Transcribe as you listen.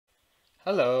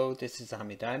Hello, this is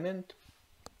Ami Diamond.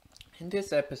 In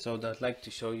this episode, I'd like to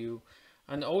show you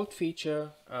an old feature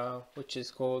which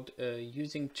is called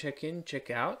using check-in,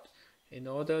 check-out in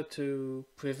order to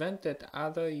prevent that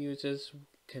other users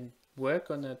can work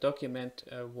on a document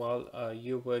while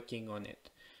you're working on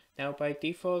it. Now, by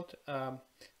default,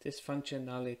 this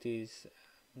functionality is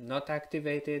not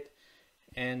activated,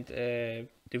 and the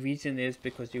reason is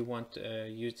because you want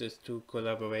users to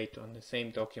collaborate on the same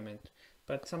document.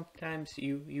 But sometimes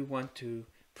you want to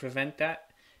prevent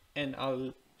that, and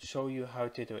I'll show you how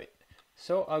to do it.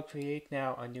 So I'll create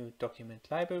now a new document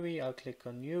library. I'll click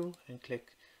on new and click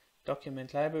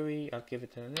document library. I'll give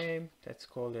it a name. Let's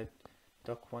call it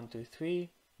doc123.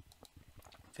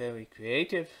 Very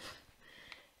creative.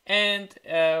 And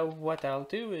what I'll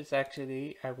do is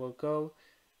actually I will go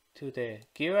to the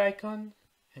gear icon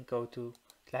and go to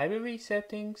library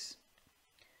settings,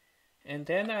 and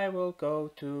then I will go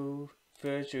to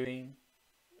versioning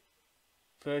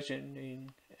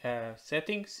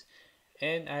settings,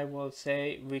 and I will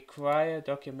say require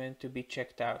document to be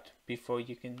checked out before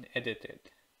you can edit it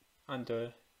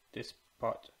under this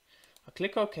part. I'll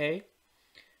click OK.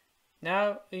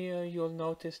 Now you'll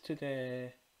notice to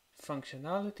the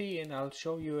functionality, and I'll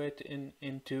show you it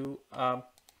into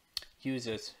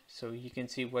users so you can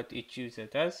see what each user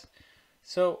does.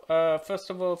 So first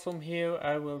of all, from here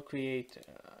I will create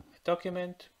a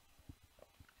document.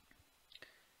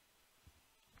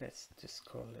 Let's just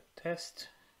call it test,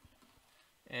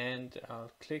 and I'll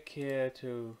click here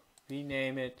to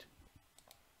rename it.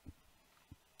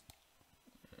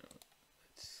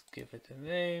 Let's give it a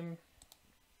name.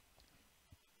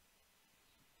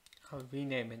 I'll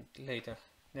rename it later,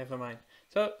 never mind.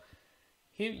 So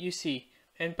here you see,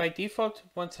 and by default,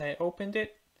 once I opened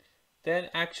it, then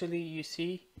actually you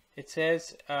see it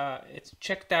says it's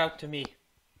checked out to me.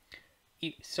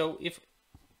 So if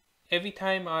every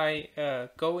time I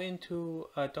go into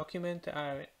a document,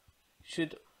 I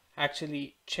should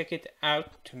actually check it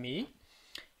out to me.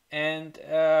 And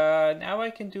now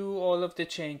I can do all of the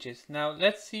changes. Now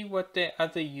let's see what the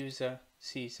other user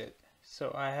sees it.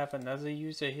 So I have another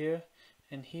user here,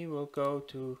 and he will go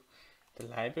to the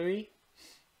library,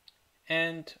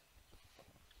 and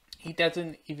he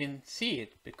doesn't even see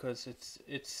it because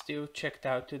it's still checked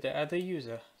out to the other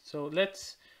user. So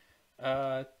let's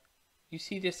you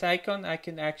see this icon? I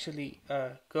can actually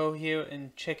go here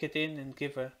and check it in and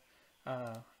give a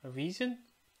reason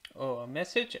or a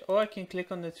message, or I can click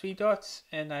on the three dots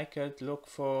and I could look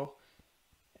for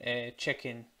a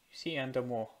check-in. You see under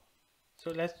more.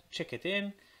 So let's check it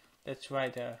in. Let's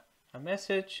write a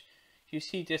message. You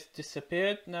see this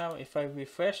disappeared. Now if I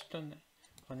refreshed on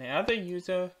the other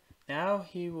user, now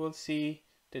he will see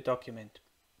the document.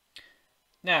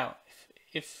 Now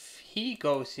if he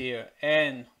goes here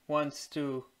and wants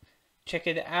to check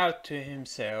it out to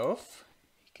himself,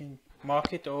 he can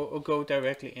mark it or go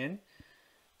directly in.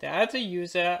 The other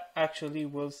user actually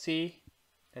will see.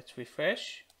 Let's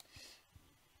refresh.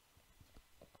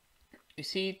 You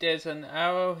see there's an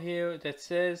arrow here that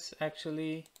says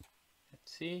actually,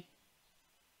 let's see,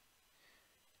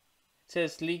 it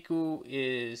says Liku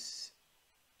is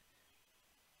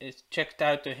checked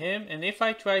out to him, and if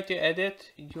I try to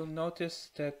edit, you'll notice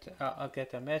that I'll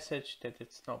get a message that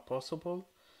it's not possible,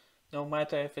 no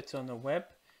matter if it's on the web.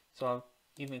 So I'll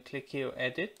even click here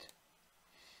edit.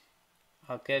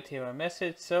 I'll get here a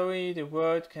message, sorry, the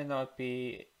word cannot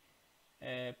be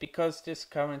because this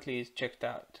currently is checked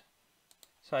out.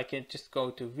 So I can just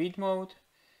go to read mode,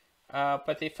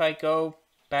 but if I go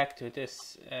back to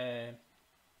this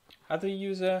other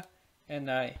user and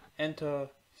I enter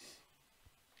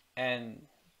and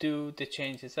do the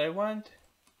changes I want,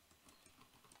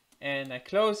 and I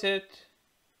close it,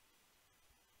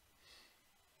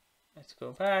 let's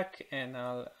go back and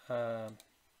I'll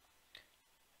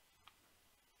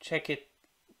check it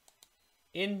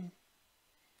in.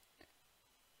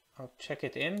 I'll check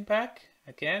it in back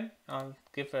again. I'll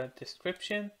give a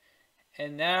description,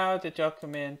 and now the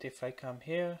document, if I come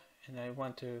here and I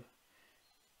want to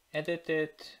edit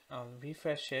it, I'll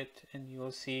refresh it, and you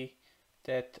will see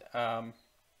that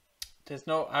there's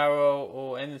no arrow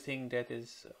or anything that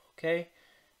is okay.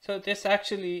 So this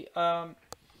actually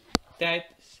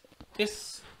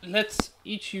this lets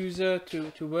each user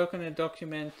to work on a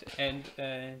document, and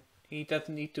he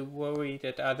doesn't need to worry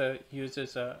that other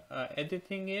users are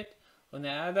editing it. On the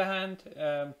other hand,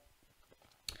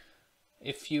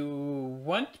 if you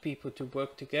want people to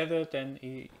work together, then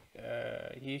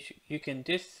you can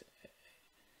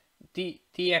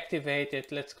deactivate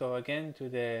it. Let's go again to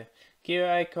the gear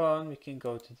icon. We can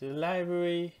go to the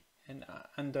library, and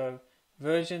under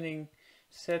versioning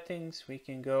settings, we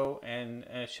can go and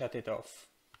shut it off.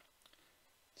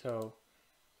 So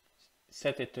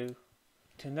set it to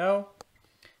no,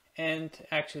 and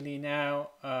actually now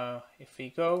if we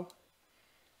go,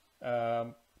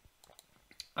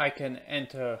 I can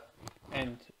enter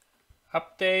and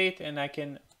update, and I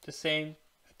can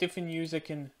different user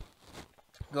can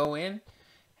go in,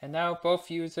 and now both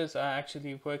users are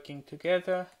actually working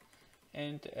together.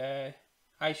 And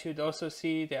I should also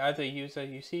see the other user.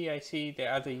 You see, I see the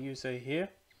other user here,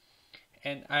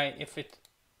 and if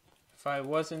I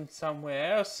wasn't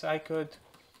somewhere else, I could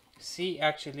see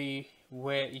actually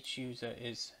where each user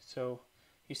is. So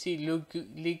you see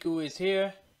Ligu is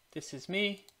here, this is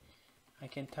me. I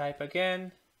can type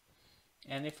again,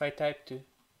 and if I type to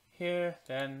here,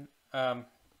 then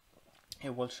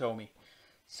it will show me.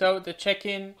 So the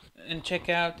check-in and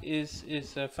check-out is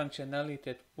a functionality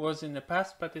that was in the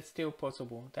past, but it's still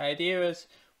possible. The idea is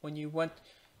when you want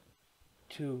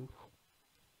to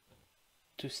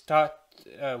start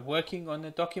working on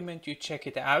a document, you check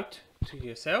it out to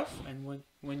yourself, and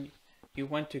when you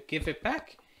want to give it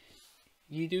back,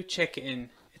 you do check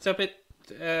in. It's a bit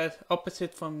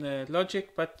opposite from the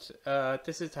logic, but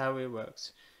this is how it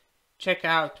works. Check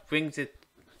out brings it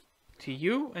to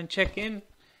you, and check in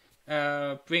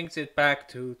brings it back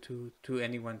to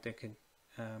anyone that can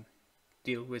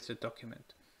deal with the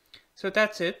document. So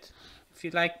that's it. If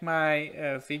you like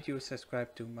my video,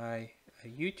 subscribe to my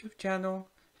YouTube channel,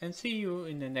 and see you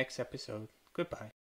in the next episode. Goodbye.